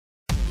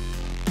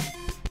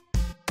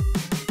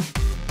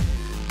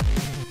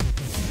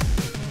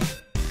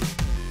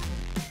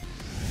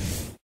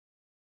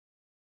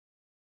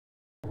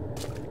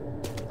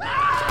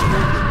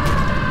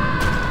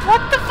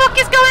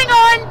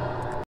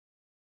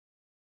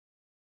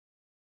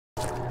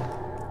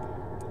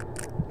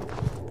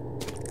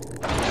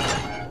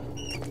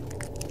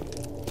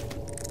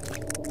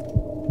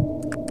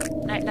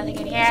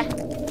here?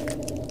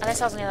 Oh, this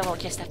wasn't the other wall,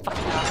 just a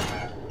fucking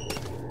hell.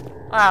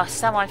 Oh,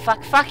 someone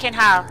fucking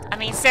hell. I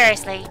mean,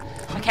 seriously.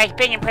 Okay,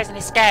 being in prison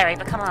is scary,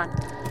 but come on.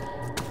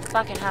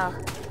 Fucking hell.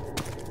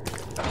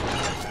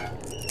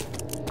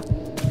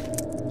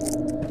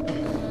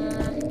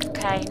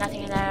 Okay,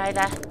 nothing in there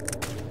either.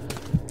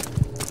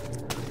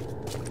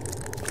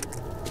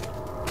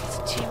 There's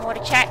 2 more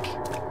to check.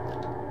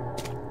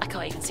 I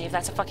can't even see if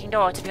that's a fucking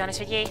door, to be honest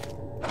with you.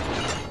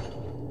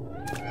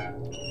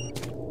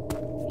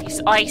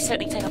 I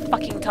certainly take a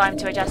fucking time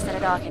to adjust to the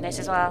dark in this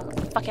as well.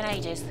 Fucking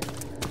ages.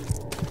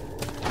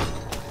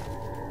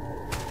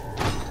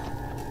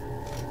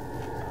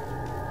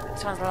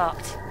 This one's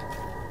locked.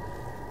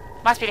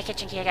 Must be the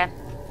kitchen key again.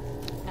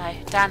 No,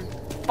 damn.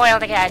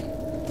 Boiled again.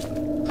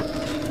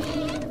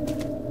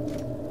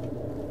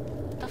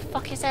 The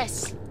fuck is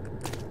this?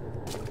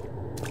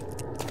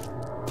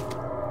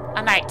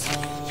 A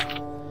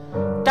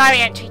note.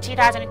 Diary entry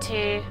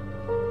 2002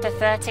 to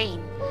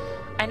 13.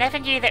 I never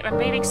knew that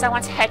removing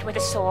someone's head with a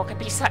saw could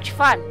be such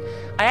fun.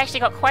 I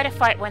actually got quite a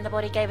fright when the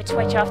body gave a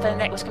twitch after the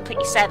neck was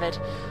completely severed.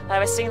 I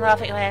was soon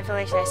laughing at my own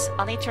foolishness.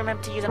 I'll need to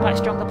remember to use a much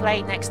stronger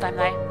blade next time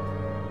though.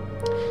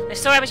 The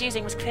saw I was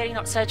using was clearly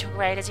not surgical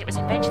grade, as it was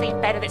eventually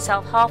embedded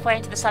itself halfway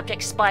into the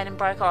subject's spine and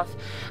broke off.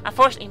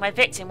 Unfortunately, my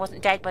victim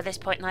wasn't dead by this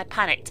point and I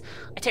panicked.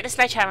 I took the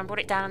sledgehammer and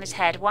brought it down on his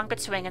head. One good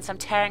swing and some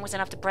tearing was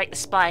enough to break the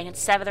spine and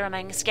sever the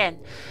remaining skin.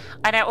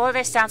 I know all of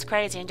this sounds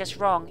crazy and just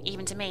wrong,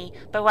 even to me,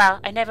 but well,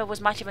 I never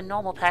was much of a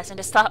normal person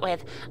to start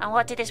with, and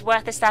what did this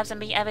worthless stabs and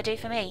meat ever do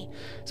for me?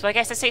 So I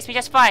guess it suits me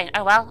just fine.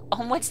 Oh well,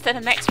 onwards to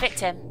the next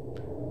victim.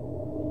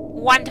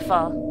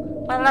 Wonderful.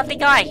 What a lovely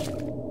guy.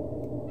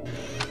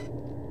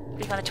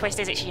 What kind of twist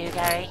is it to you,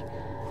 Gary?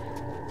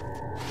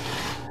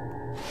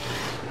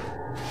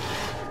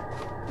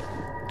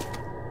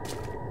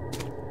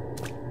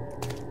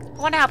 I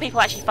wonder how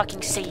people actually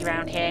fucking see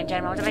around here in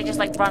general. Do they just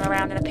like run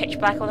around in a pitch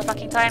black all the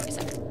fucking time? Is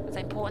that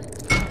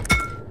important?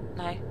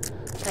 No.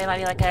 So it might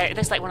be like a... It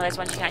looks like one of those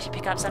ones you can actually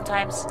pick up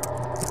sometimes.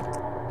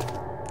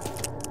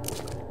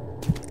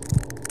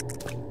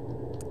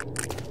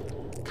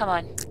 Come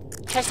on.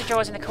 Chest of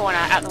drawers in the corner,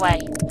 out the way.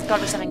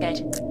 Gotta be something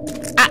good.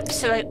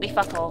 Absolutely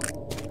fuck all.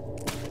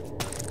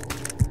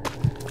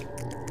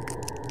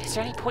 Is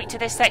there any point to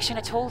this section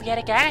at all yet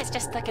again? It's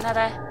just like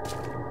another...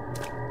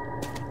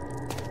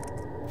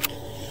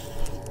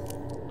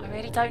 I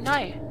really don't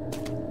know.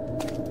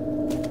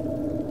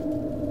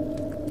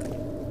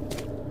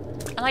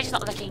 Am I just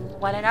not looking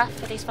well enough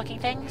for these fucking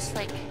things?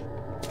 Like...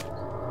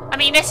 I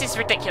mean, this is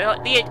ridiculous.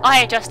 The eye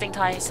adjusting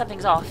time,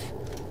 something's off.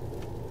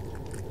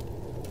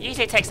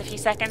 Usually it takes a few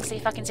seconds to see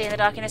if I can see in the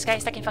dark. In this case,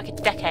 it's taking fucking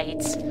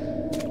decades.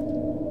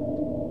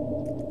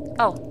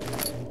 Oh.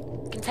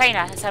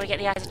 Container. That's how we get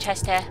the eyes of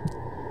chest here.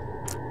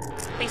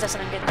 Please have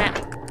something good in it.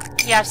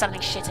 You have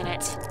something shit in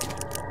it.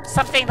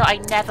 Something that I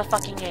never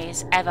fucking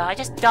use, ever. I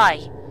just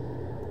die.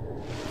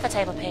 For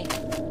table P.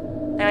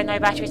 There are no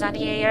batteries under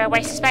here, you're a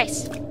waste of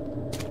space.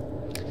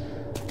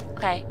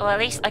 Okay, well at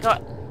least I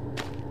got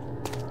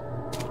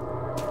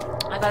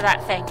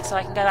that thing, so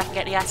I can go back and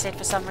get the acid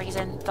for some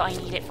reason that I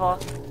need it for.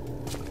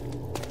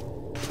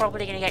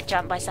 Probably gonna get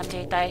jumped by some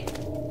dude though.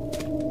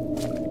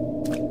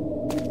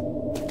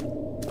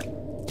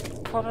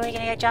 Probably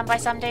gonna get jumped by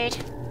some dude.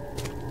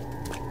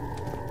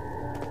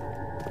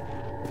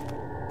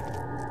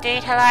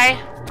 Dude, hello?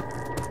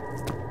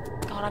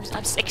 God, I'm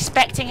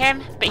expecting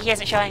him, but he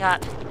isn't showing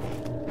up.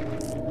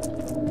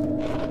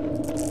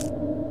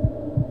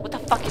 What the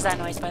fuck is that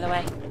noise, by the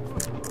way?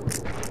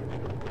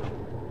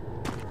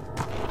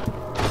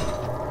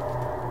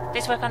 Did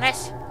this work on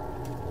this?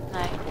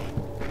 No.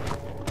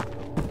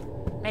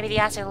 Maybe the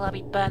acid will help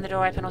me burn the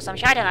door open or some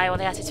shit. I don't know what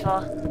the acid's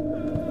for.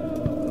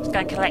 Let's go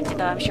and collect it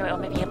though. I'm sure it'll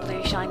maybe a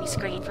blue shiny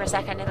screen for a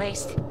second at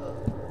least.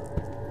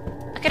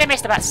 I could have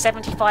missed about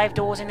 75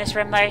 doors in this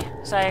room though,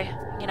 so,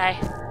 you know.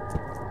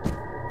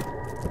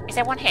 Is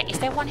there one here? Is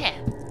there one here?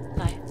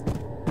 No.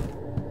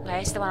 Okay,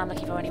 this is the one I'm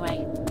looking for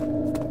anyway.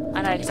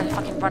 I know, because I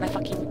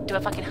fucking do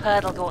a fucking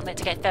hurdle gauntlet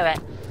to get through it.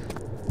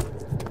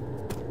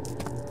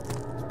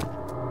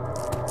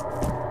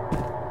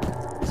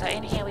 So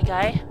in here we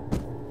go.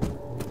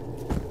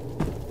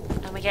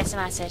 And we get some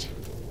acid.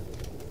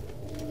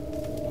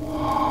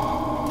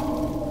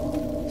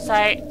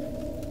 So,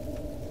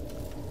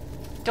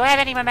 do I have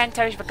any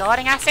mementos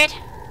regarding acid?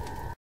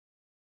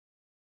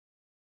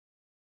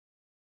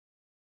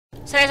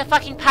 So there's a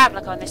fucking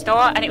padlock on this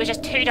door, and it was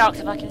just too dark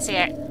to fucking see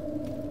it.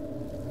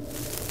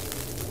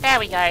 There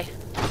we go.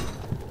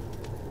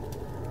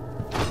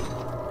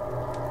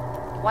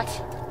 What?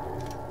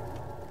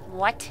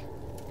 What?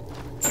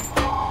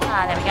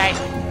 Ah, there we go.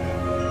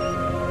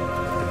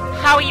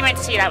 How are you meant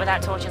to see that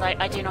without torchlight?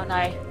 I do not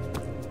know.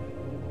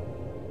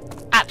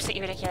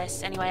 Absolutely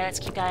ridiculous. Anyway, let's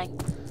keep going.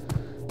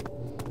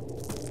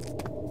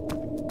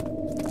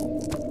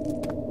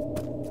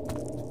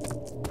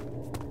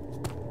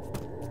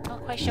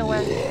 Not quite sure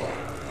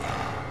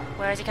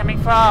where is he coming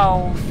from?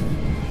 Oh,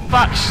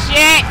 fuck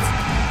shit!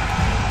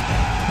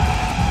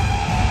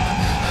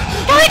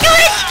 Oh my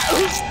god!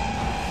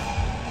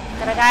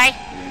 Did I die?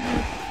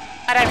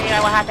 I don't really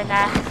know what happened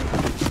there.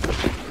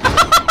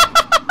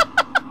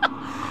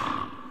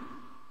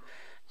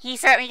 He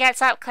certainly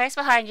gets up close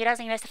behind you,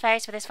 doesn't he, Mr.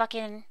 Face, with his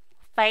fucking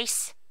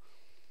face.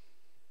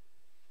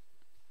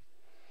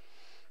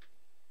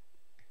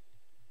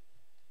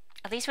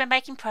 At least we're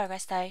making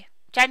progress, though.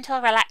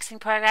 Gentle, relaxing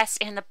progress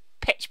in the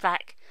pitch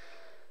black.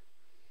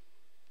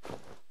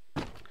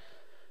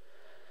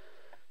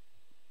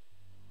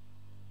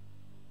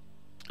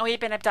 Or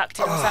you've been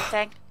abducted or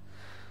something.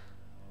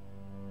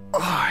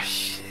 Oh,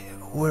 shit.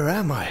 Where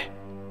am I?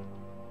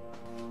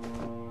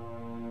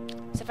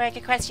 It's a very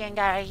good question,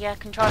 Gary. You're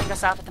controlling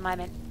yourself at the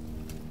moment.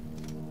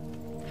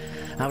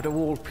 Out of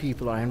all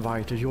people I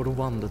invited, you're the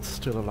one that's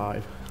still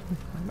alive.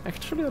 I'm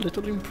actually a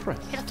little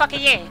impressed. Who the fuck are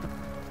you?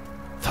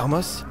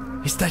 Thomas?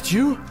 Is that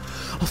you?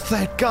 Oh,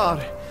 thank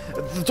God.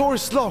 The door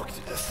is locked.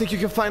 Think you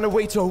can find a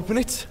way to open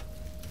it?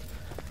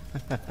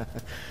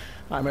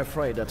 I'm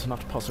afraid that's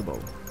not possible.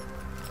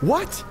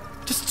 What?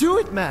 Just do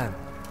it, man.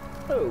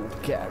 Oh,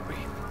 Gary.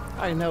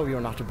 I know you're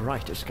not the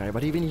brightest guy,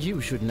 but even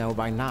you should know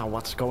by now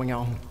what's going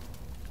on.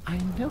 I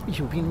know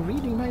you've been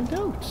reading my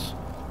notes.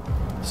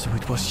 So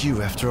it was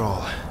you after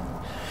all.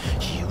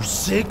 You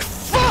sick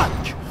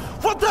fuck!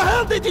 What the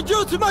hell did you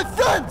do to my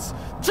friends?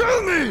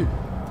 Tell me!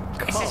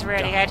 This is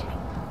really good.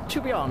 To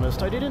be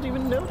honest, I didn't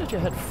even know that you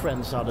had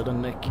friends other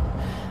than Nick.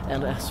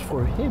 And as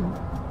for him...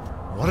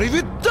 What have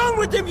you done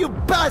with him, you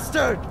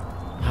bastard?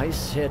 I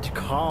said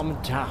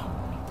calm down.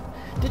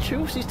 The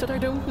truth is that I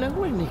don't know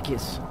where Nick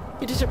is.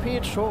 He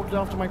disappeared shortly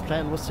after my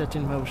plan was set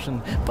in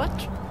motion.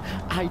 But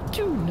I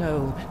do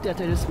know that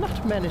there is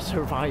not many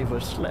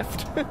survivors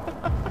left.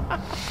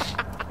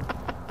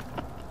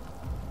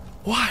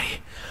 Why?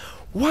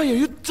 Why are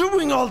you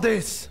doing all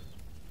this?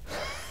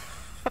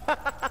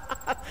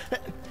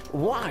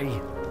 Why?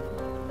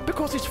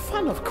 Because it's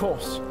fun, of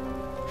course.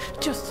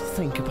 Just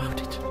think about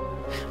it.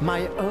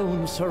 My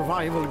own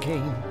survival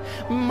game.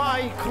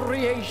 My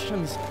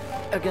creations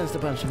against a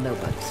bunch of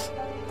nobodies.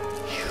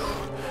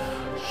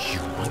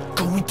 I'm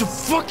going to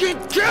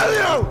fucking kill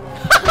you!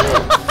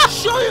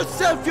 Show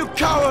yourself, you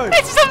coward!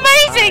 This is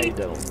amazing! I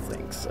don't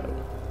think so.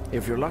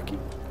 If you're lucky,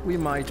 we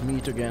might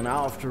meet again.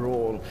 After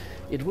all,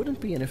 it wouldn't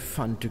be any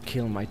fun to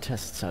kill my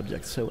test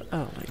subject so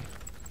early.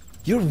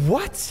 You're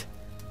what?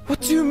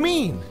 What do you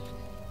mean?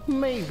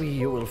 Maybe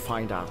you will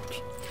find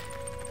out.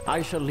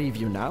 I shall leave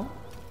you now.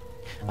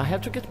 I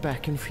have to get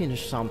back and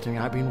finish something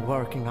I've been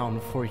working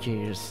on for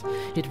years.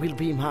 It will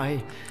be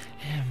my...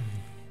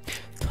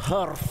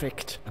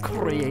 perfect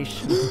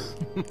creation.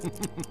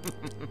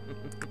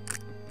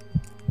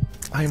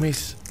 I'm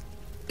his...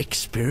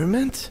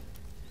 experiment?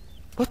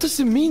 What does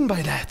he mean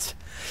by that?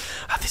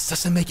 This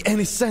doesn't make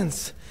any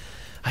sense.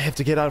 I have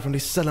to get out from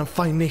this cell and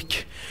find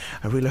Nick.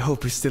 I really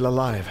hope he's still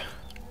alive.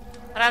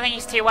 I don't think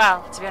he's too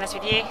well, to be honest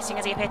with you, seeing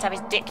as he appeared to have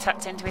his dick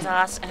tucked into his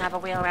ass and have a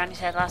wheel around his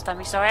head last time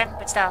we saw him,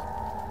 but still.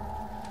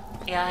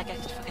 Yeah, I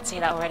could see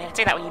that already. I could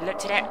see that when you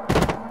looked at it.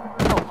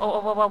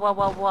 Oh, whoa, whoa, whoa,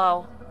 whoa,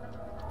 whoa.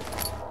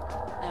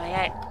 There we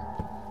go.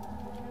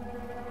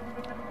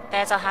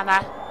 There's our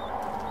hammer.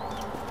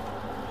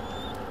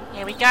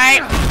 Here we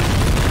go!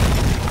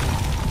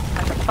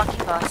 Like a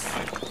fucking boss.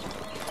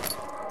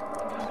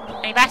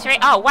 Any battery?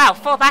 Oh, wow,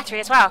 full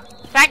battery as well.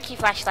 Thank you,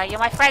 Flashlight. You're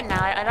my friend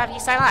now. I love you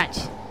so much.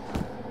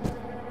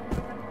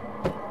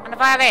 And a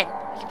violin.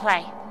 You can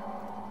play.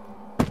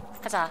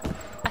 Huzzah.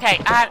 Okay,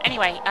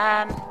 anyway,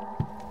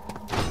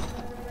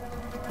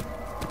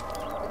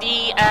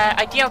 the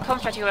ideal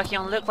construct you're working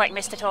on looked like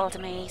Mr. Tall to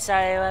me, so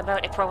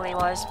it probably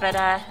was. But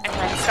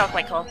anyway, it's still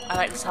quite cool. I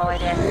like this whole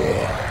idea.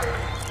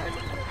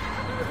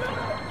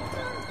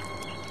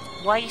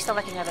 Why are you still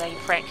looking over there, you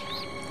prick?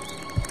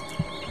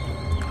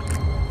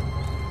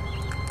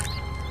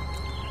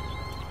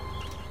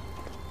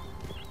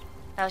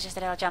 That was just a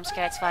little jump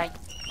scare, it's fine.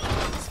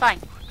 It's fine.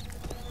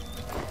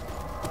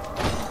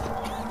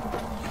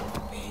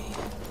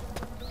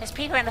 There's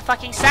people in the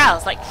fucking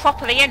cells, like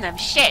properly in them,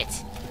 shit!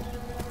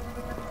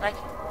 Like...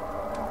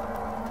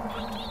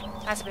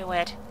 That's a bit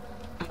weird.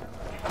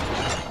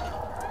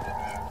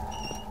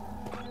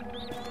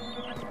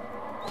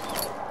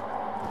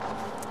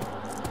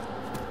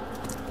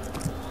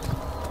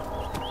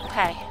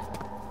 Okay.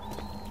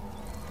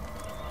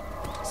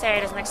 This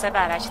area doesn't look so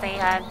bad, actually.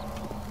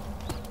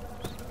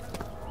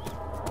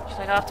 Should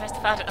I go after Mr.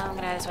 Fudge? Oh, I'm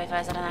gonna go this way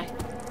first, I don't know.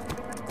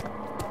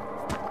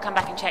 I'll come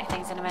back and check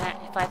things in a minute.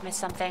 If I've missed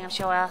something, I'm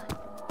sure I'll...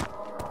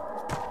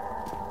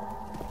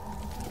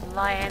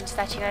 Lion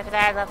statue over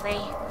there, lovely.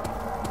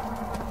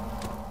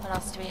 What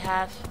else do we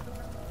have?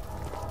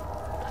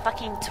 A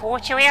fucking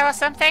torture wheel or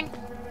something?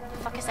 What the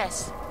fuck is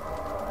this?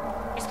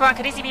 This pawn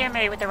could easily be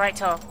removed with the right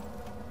tool.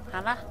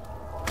 Hammer?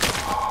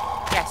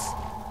 Yes.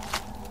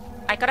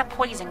 I got a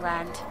poison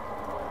gland.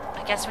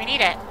 I guess we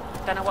need it.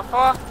 Don't know what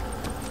for,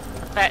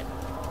 but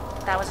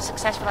that was a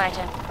successful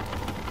item.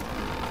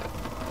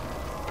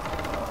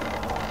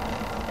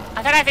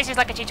 I don't know if this is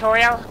like a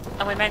tutorial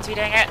and we're meant to be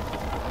doing it,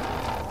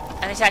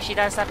 and this actually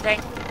does something,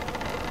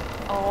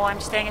 or I'm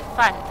just doing it for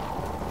fun.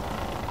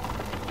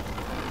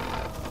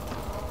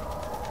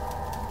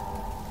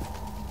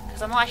 Because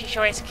Because I'm not actually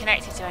sure it's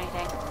connected to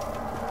anything.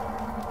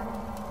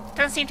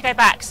 Doesn't seem to go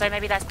back, so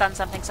maybe that's done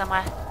something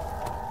somewhere.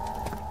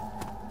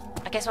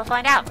 I guess we'll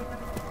find out.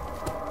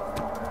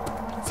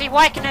 See,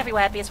 why can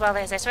everywhere be as well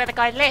as this? Where the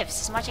guy lives.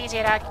 It's much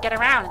easier to get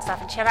around and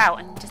stuff and chill out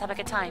and just have a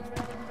good time.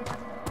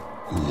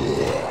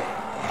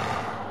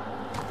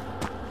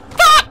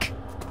 Fuck!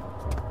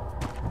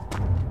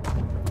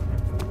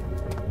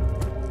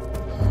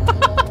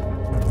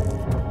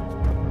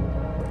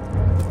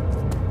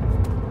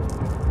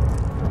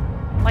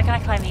 Why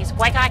can't I climb these?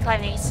 Why can't I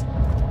climb these?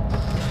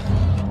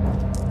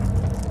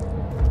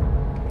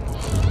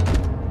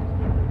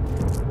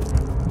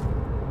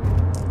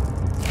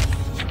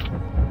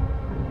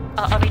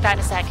 I'll read that in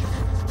a sec.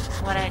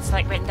 When it's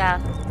like written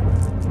down.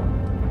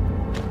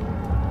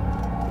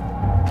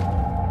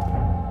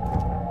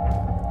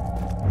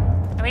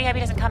 I really hope he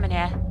doesn't come in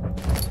here.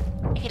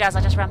 If he does,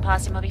 I'll just run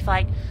past him, we'll be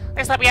fine.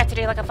 Looks like we have to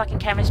do like a fucking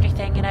chemistry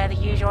thing, you know, the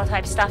usual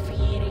type stuff we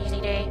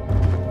usually do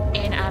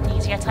in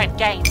Amnesia type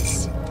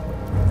games.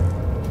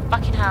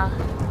 Fucking hell.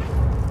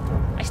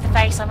 Mr.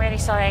 Face, I'm really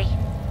sorry.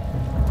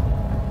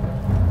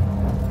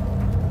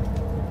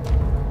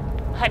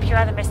 I hope your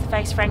other Mr.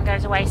 Face friend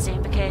goes away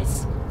soon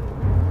because...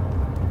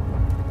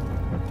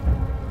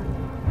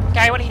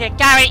 Gary, what are you doing?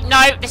 Gary,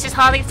 no! This is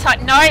hardly the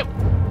time. No! I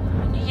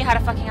knew you had a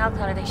fucking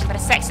alcohol addiction, but a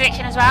sex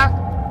addiction as well?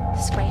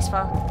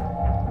 Disgraceful.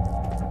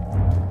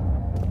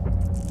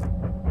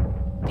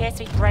 Appears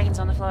to be brains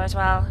on the floor as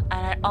well.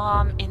 And an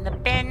arm in the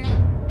bin.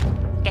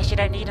 Guess you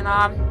don't need an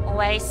arm,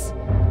 always.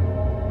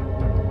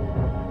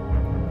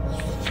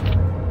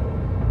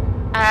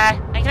 I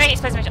need to make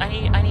explosive.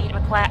 I need to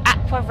require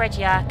aqua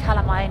regia,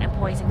 calamine, and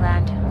poison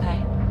gland.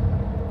 Okay.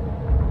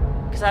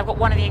 Because I've got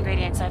one of the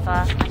ingredients so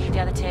far. I need the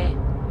other two.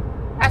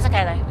 That's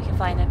okay though, we can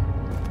find them.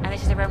 And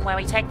this is the room where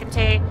we take them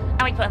to,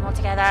 and we put them all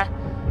together,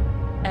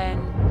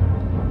 and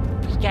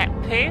we get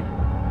poo.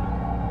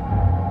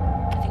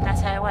 I think that's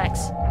how it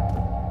works.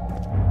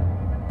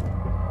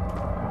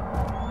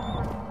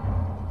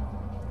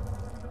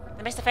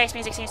 The Mr. Face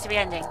music seems to be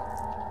ending.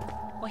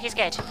 Well, he's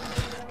good.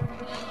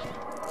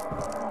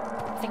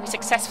 I think we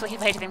successfully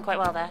evaded him quite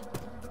well there.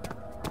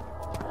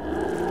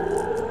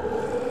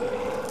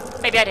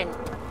 Maybe I didn't.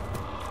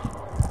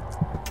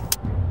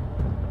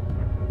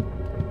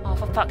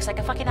 For fuck's sake,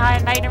 a fucking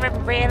Iron Maiden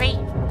room, really?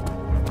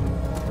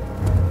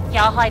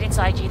 Yeah, I'll hide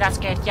inside you, that's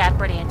good. Yeah,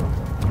 brilliant.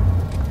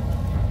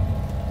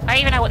 I don't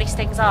even know what these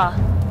things are.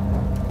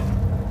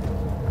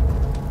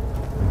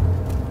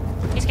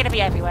 He's gonna be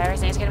everywhere,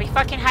 isn't he? He's gonna be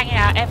fucking hanging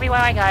out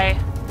everywhere I go.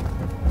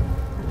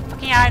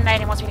 Fucking Iron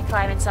Maiden wants me to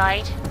climb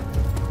inside.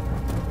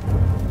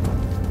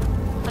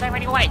 I don't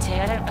really want it to.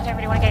 I don't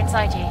really want to get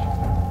inside you.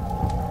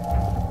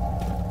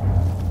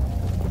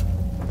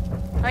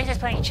 At least there's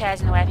plenty of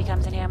chairs in the way if he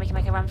comes in here and we can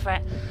make a run for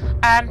it.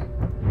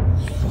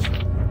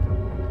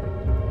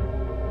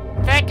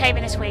 Third cave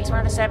in this week, one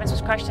of the servants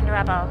was crushed into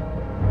rubble.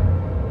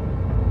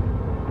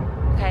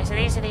 Okay, so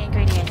these are the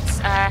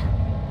ingredients.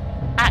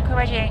 Aqua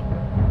regia.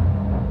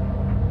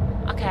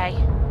 Okay.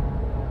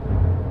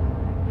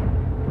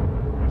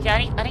 Yeah,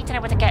 I need to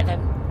know where to get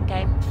them.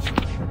 Okay.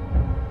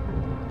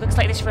 Looks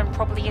like this room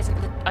probably isn't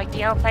the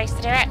ideal place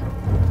to do it.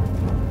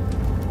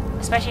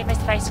 Especially if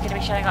Mr. Face is going to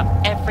be showing up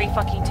every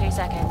fucking 2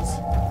 seconds.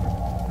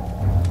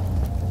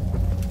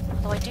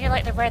 Although I do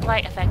like the red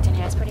light effect in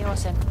here, it's pretty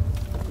awesome.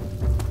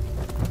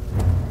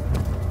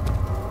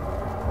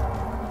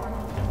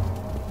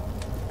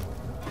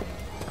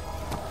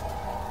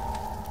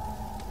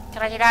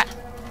 Can I do that?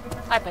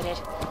 I bet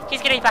it.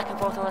 He's going to be back and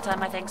forth all the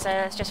time, I think, so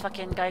let's just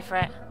fucking go for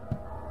it.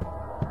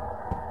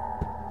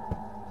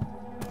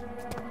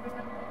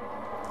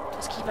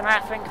 Just keep an eye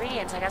out for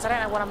ingredients, I guess. I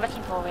don't know what I'm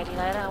looking for really,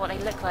 though. I don't know what they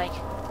look like.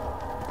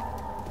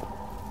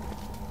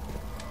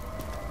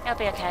 It'll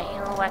be okay,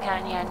 it'll all work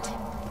out in the end.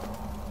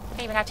 I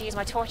don't even have to use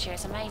my torch here,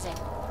 it's amazing.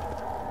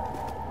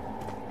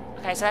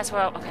 Okay, so that's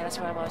where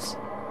I was.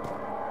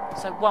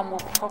 So one will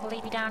probably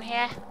be down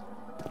here.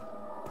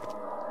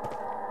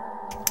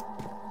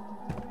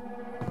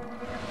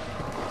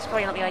 It's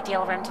probably not the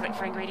ideal room to look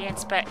for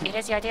ingredients, but it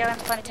is the ideal room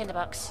to find a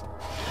tinderbox.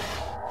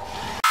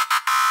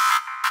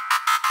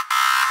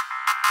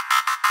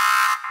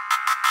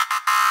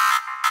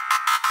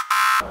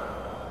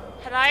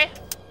 Hello?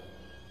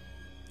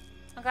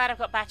 I'm glad I've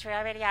got battery,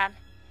 I really am.